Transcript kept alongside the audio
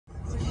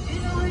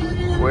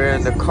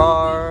in the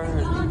car,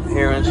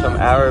 hearing some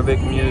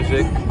Arabic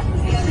music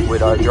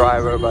with our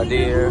driver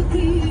Badir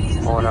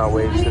on our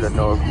way to the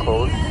north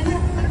coast.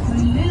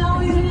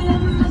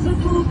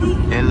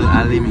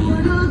 Alamein.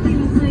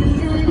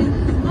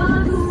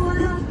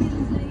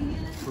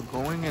 We're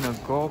going in a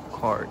golf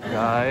cart,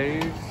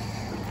 guys.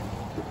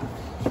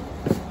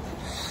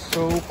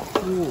 So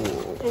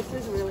cool. This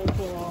is really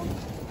cool.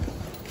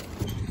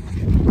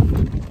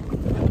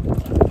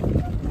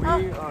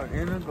 We are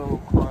in a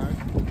go-kart.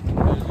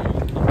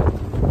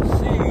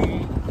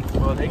 See,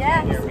 well, they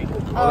can't hear me.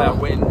 All that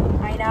wind.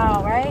 I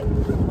know, right?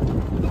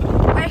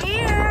 We're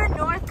here,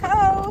 North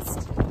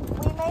Coast.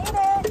 We made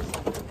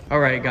it. All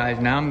right, guys.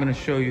 Now I'm gonna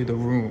show you the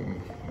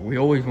room. We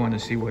always want to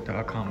see what the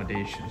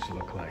accommodations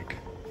look like,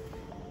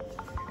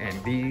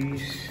 and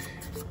these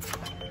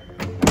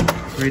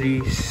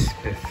pretty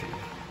spiffy.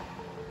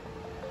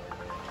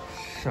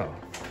 So,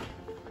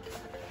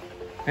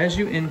 as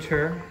you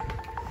enter,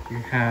 you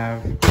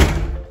have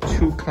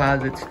 2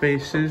 closet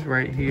spaces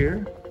right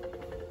here.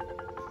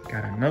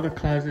 Got another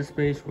closet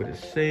space with a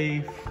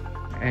safe.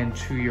 And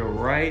to your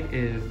right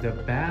is the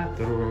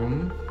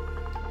bathroom.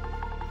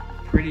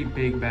 Pretty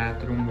big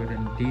bathroom with a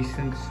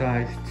decent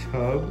sized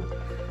tub.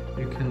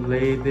 You can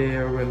lay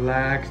there,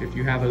 relax. If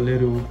you have a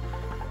little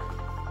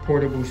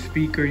portable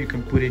speaker, you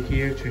can put it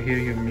here to hear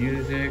your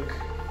music.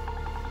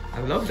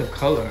 I love the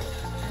color.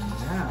 And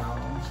now,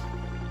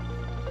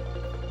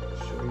 I'll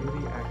show you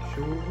the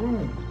actual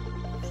room.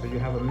 So you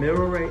have a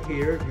mirror right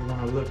here if you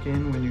want to look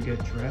in when you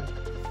get dressed.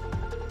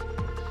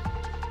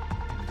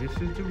 And this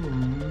is the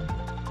room.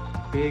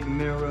 Big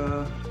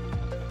mirror.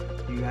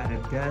 You got a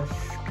desk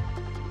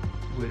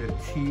with a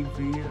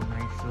TV, a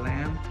nice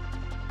lamp.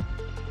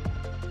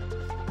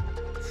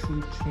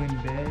 2 twin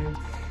beds.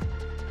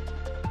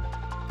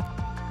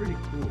 Pretty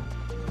cool.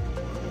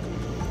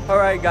 All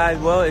right, guys.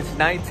 Well, it's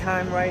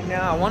nighttime right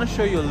now. I want to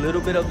show you a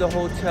little bit of the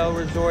hotel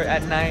resort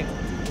at night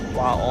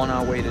while on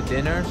our way to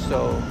dinner.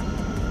 So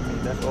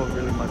that's all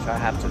really much I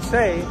have to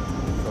say,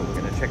 so we're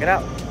gonna check it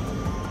out.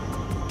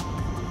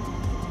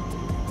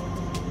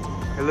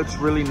 It looks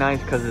really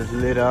nice because it's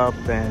lit up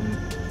and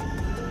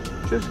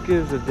just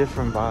gives a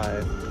different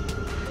vibe.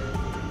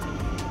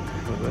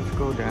 So let's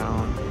go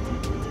down,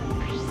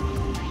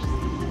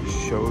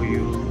 show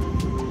you.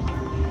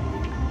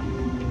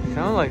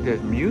 Sounds like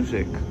there's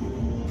music.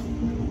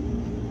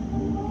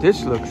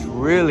 This looks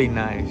really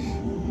nice.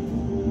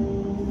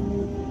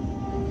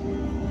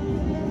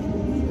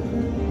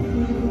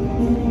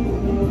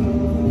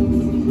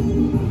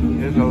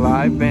 There's a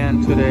live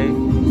band today.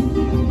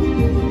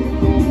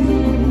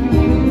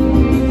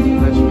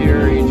 Let's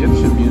hear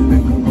Egyptian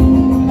music.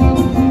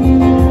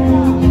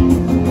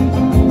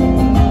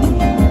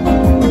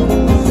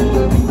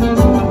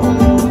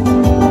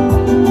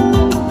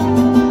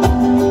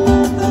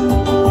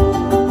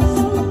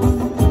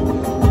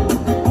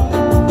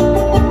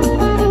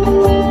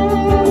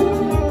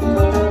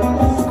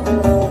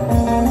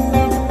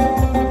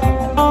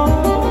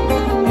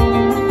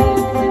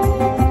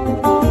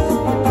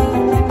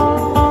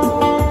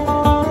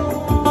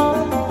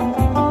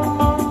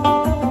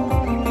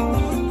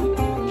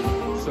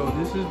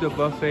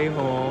 Buffet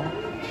hall,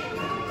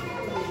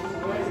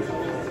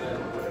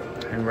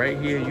 and right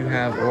here you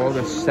have all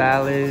the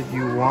salad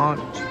you want.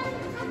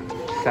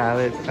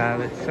 Salad.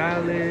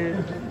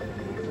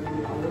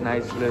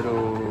 Nice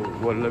little,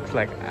 what looks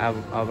like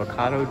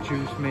avocado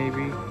juice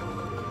maybe.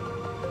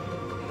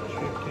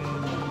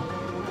 Chicken,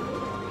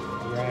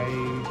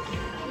 rice,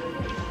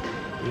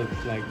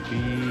 looks like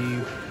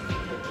beef,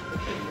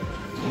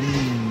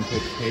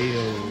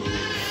 potatoes,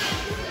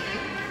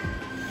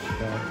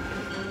 stuff.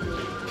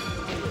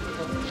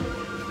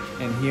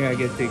 And here, I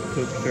guess they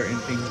cook certain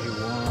things you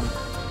want.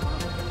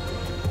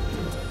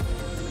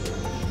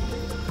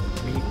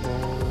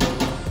 Meatballs,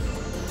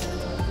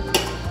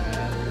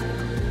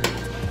 salad,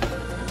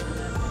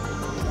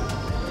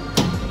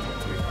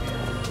 chicken.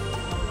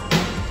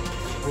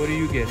 What are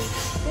you getting?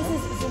 This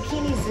is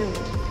zucchini zoom.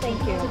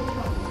 Thank you.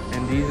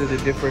 And these are the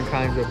different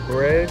kinds of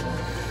bread.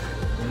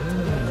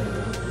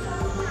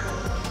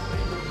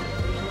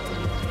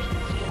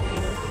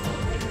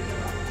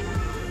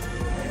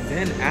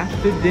 Then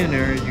after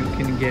dinner, you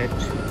can get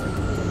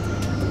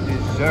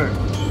dessert.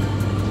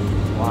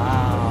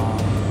 Wow.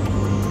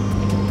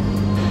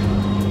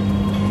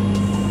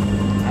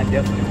 I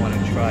definitely want to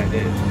try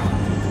this.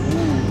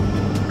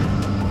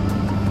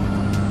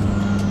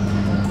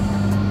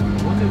 I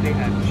wonder if they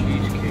have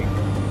cheesecake.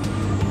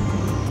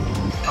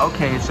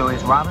 Okay, so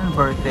it's Robin's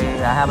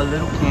birthday. I have a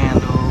little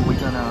candle. We're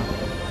gonna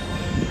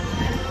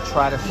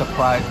try to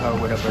surprise her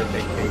with a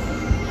birthday cake.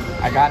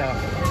 I got a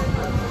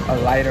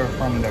lighter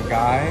from the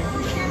guy.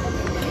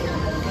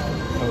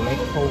 So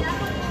let's hope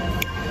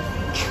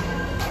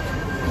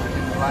we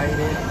can light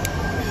it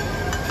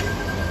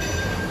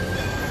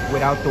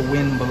without the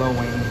wind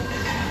blowing.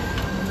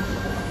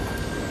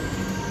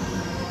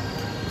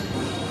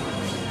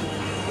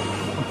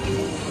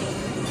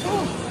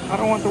 Oh, I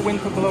don't want the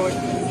wind to blow it.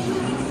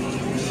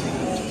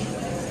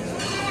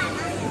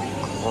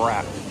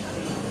 Crap.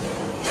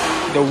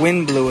 the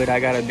wind blew it, I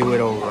gotta do it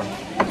over.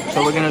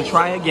 So we're gonna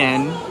try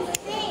again.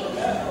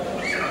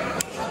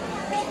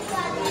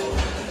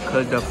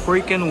 Cause the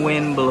freaking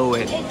wind blew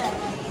it.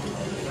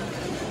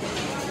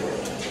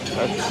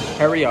 Let's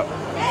hurry up.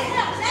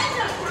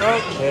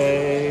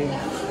 Okay.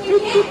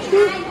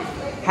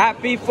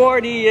 Happy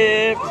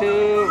 40th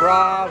to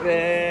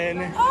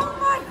Robin. Oh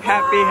my God.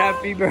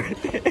 Happy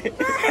birthday.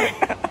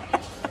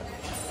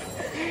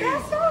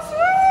 That's so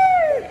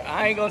sweet.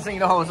 I ain't gonna sing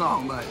the whole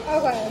song, but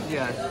Okay.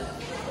 yes.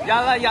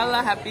 Yalla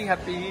yalla, happy.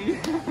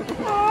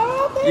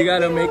 Oh, You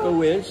gotta make a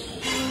wish.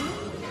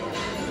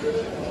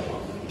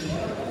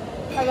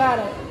 I got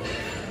it.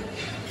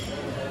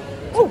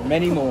 Oh,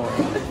 many more.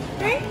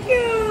 Thank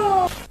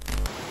you.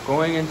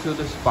 Going into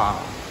the spa.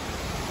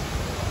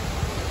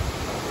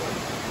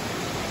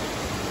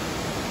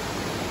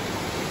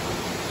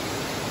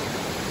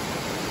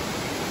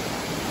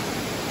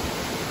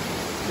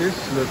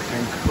 This looks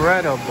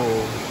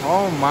incredible.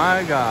 Oh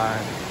my God.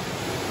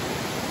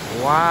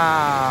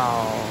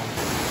 Wow.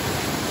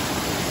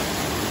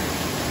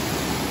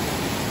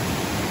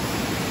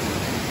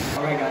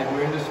 Alright guys,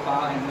 we're in the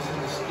spa and this is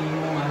the steam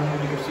room. I don't know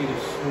if you can see the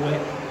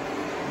sweat,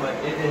 but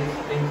it is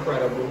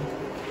incredible.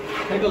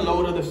 Take a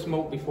load of the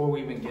smoke before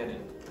we even get in.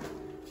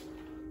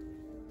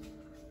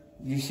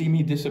 You see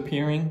me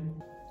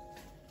disappearing?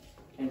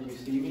 Can you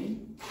see me?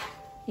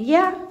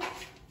 Yeah.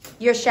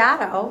 Your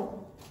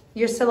shadow,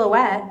 your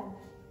silhouette.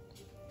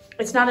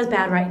 It's not as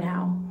bad right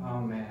now.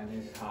 Oh man,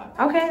 it's hot.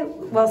 Okay,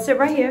 well, sit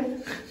right here.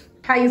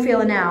 How you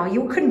feeling now?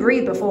 You couldn't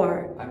breathe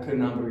before. I could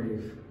not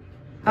breathe.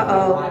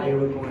 Uh-oh. Hot air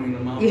was going in the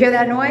mouth. You hear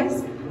that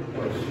noise?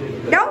 Oh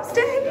shit. Don't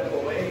stay. Step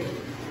away.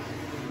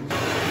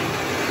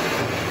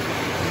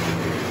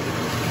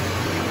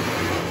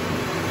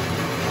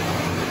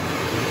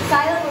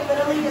 Silent will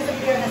literally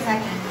disappear in a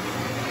second.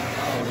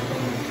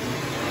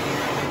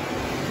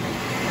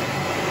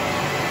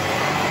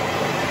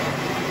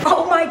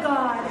 Oh my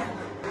God.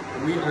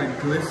 We are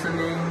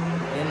glistening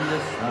in the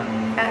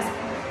sun. That's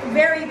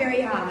very,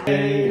 very hot.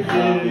 Hey,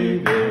 happy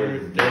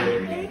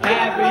birthday.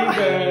 Happy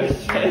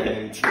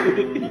birthday to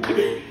you.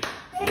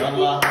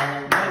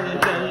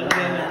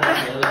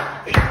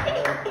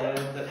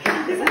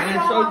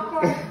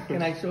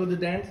 Can I show the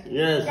dance?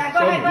 Yes. Yeah, go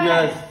ahead, go ahead.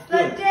 Yes.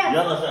 Let's dance.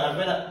 يلا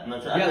سأعملها.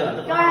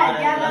 Go ahead,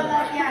 yeah,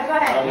 go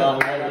ahead.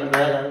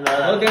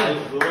 Okay.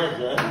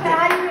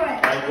 How do you do it?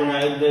 يكون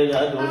عندي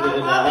الأدوية يا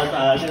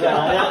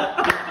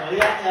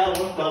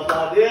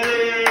مصطفى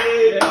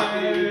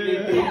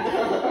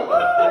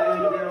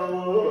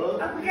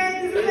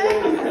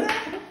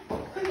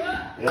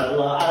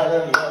يلا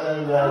عالم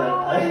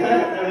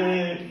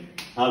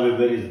Happy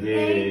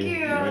birthday. Thank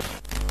you.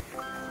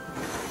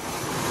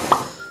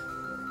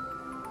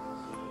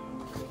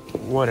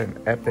 What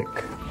an epic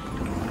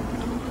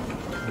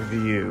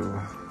view.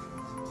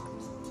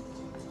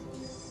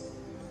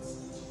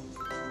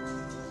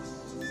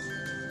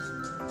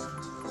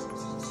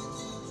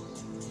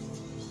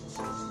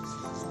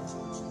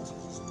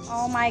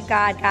 Oh my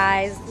God,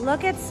 guys.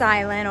 Look at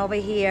Silent over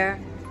here,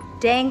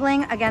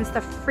 dangling against the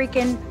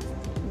freaking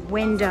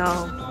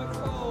window.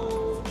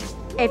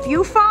 If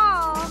you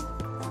fall,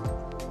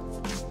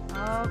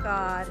 oh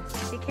God,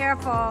 be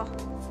careful.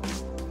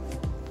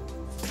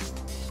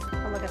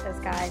 Oh, look at this,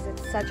 guys.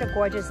 It's such a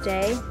gorgeous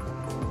day.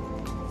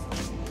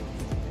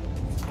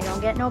 You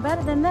don't get no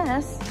better than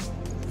this.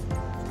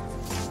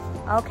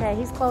 Okay,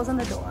 he's closing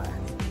the door.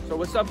 So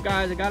what's up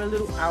guys? I got a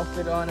little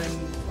outfit on and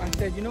I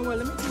said, you know what,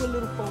 let me do a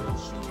little photo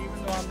shoot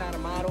even though I'm not a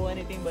model or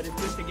anything, but it's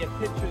good to get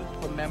pictures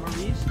for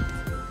memories.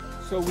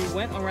 So we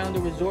went around the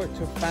resort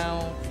to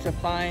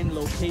find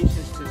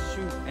locations to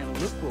shoot and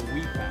look what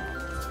we found.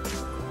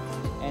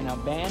 An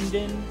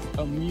abandoned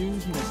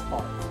amusement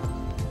park.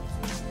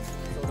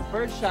 So the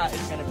first shot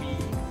is gonna be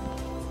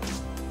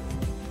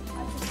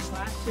a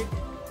classic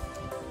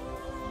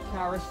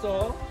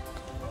carousel.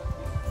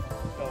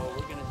 So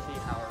we're gonna see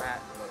how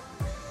that looks.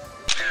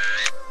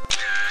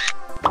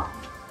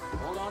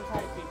 Hold on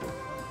tight, people.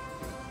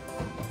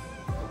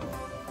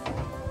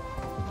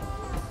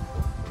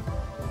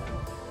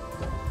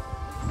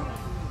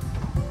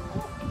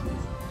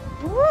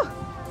 Woo.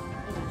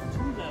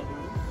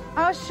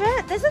 Oh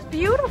shit, this is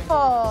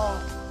beautiful.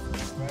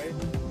 Right?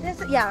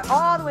 This, yeah,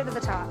 all the way to the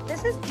top.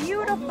 This is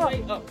beautiful. All the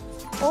way up.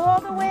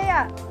 All the way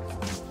up.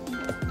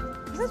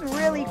 This is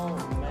really, Oh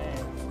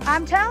man.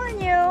 I'm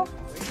telling you. Wait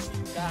till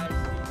you guys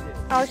see this.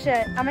 Oh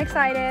shit, I'm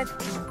excited.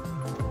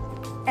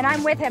 And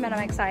I'm with him and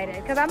I'm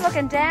excited. Because I'm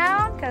looking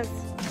down, because,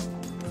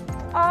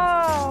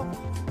 oh.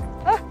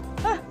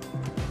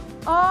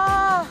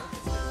 Oh.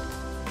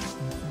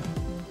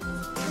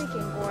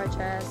 Freaking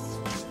gorgeous.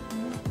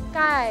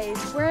 Guys,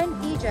 we're in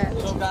Egypt.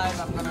 So guys,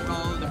 I'm gonna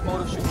go, the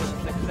photo shoot was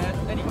a success.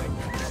 Anyway,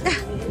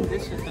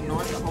 this is the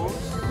North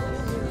Coast.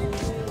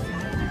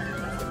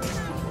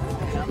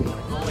 And I'm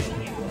gonna go in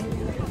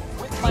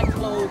with my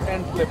clothes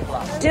and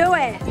flip-flops. Do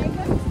it.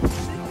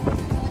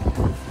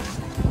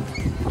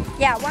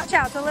 Yeah, watch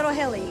out, it's a little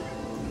hilly.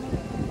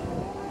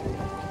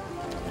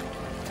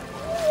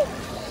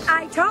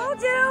 I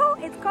told you,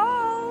 it's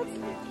cold.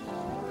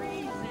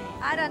 Freezing.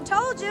 I done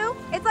told you.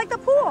 It's like the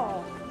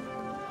pool.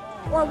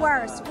 Or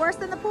worse. Worse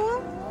than the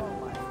pool? Oh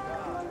my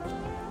God.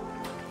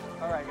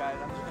 All right, guys,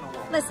 I'm just gonna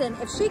walk. Listen,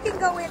 if she can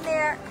go in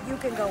there, you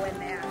can go in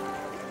there.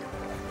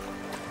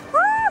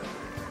 Woo!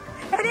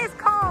 It is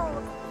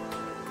cold.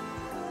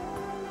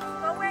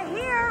 But we're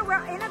here.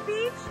 We're in a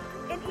beach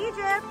in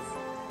Egypt.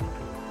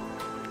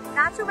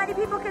 Not too many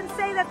people can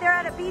say that they're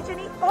at a beach in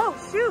Egypt. Oh,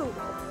 shoot.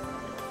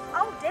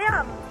 Oh,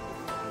 damn.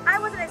 I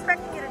wasn't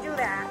expecting you to do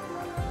that.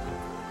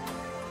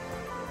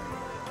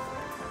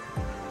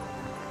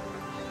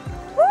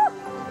 Woo!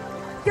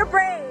 You're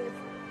brave.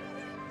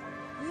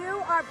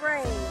 You are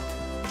brave.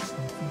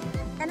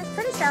 And it's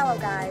pretty shallow,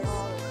 guys.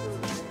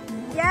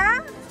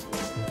 Yeah?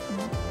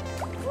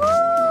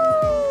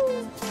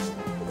 Woo!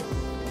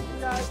 See you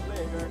guys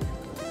later.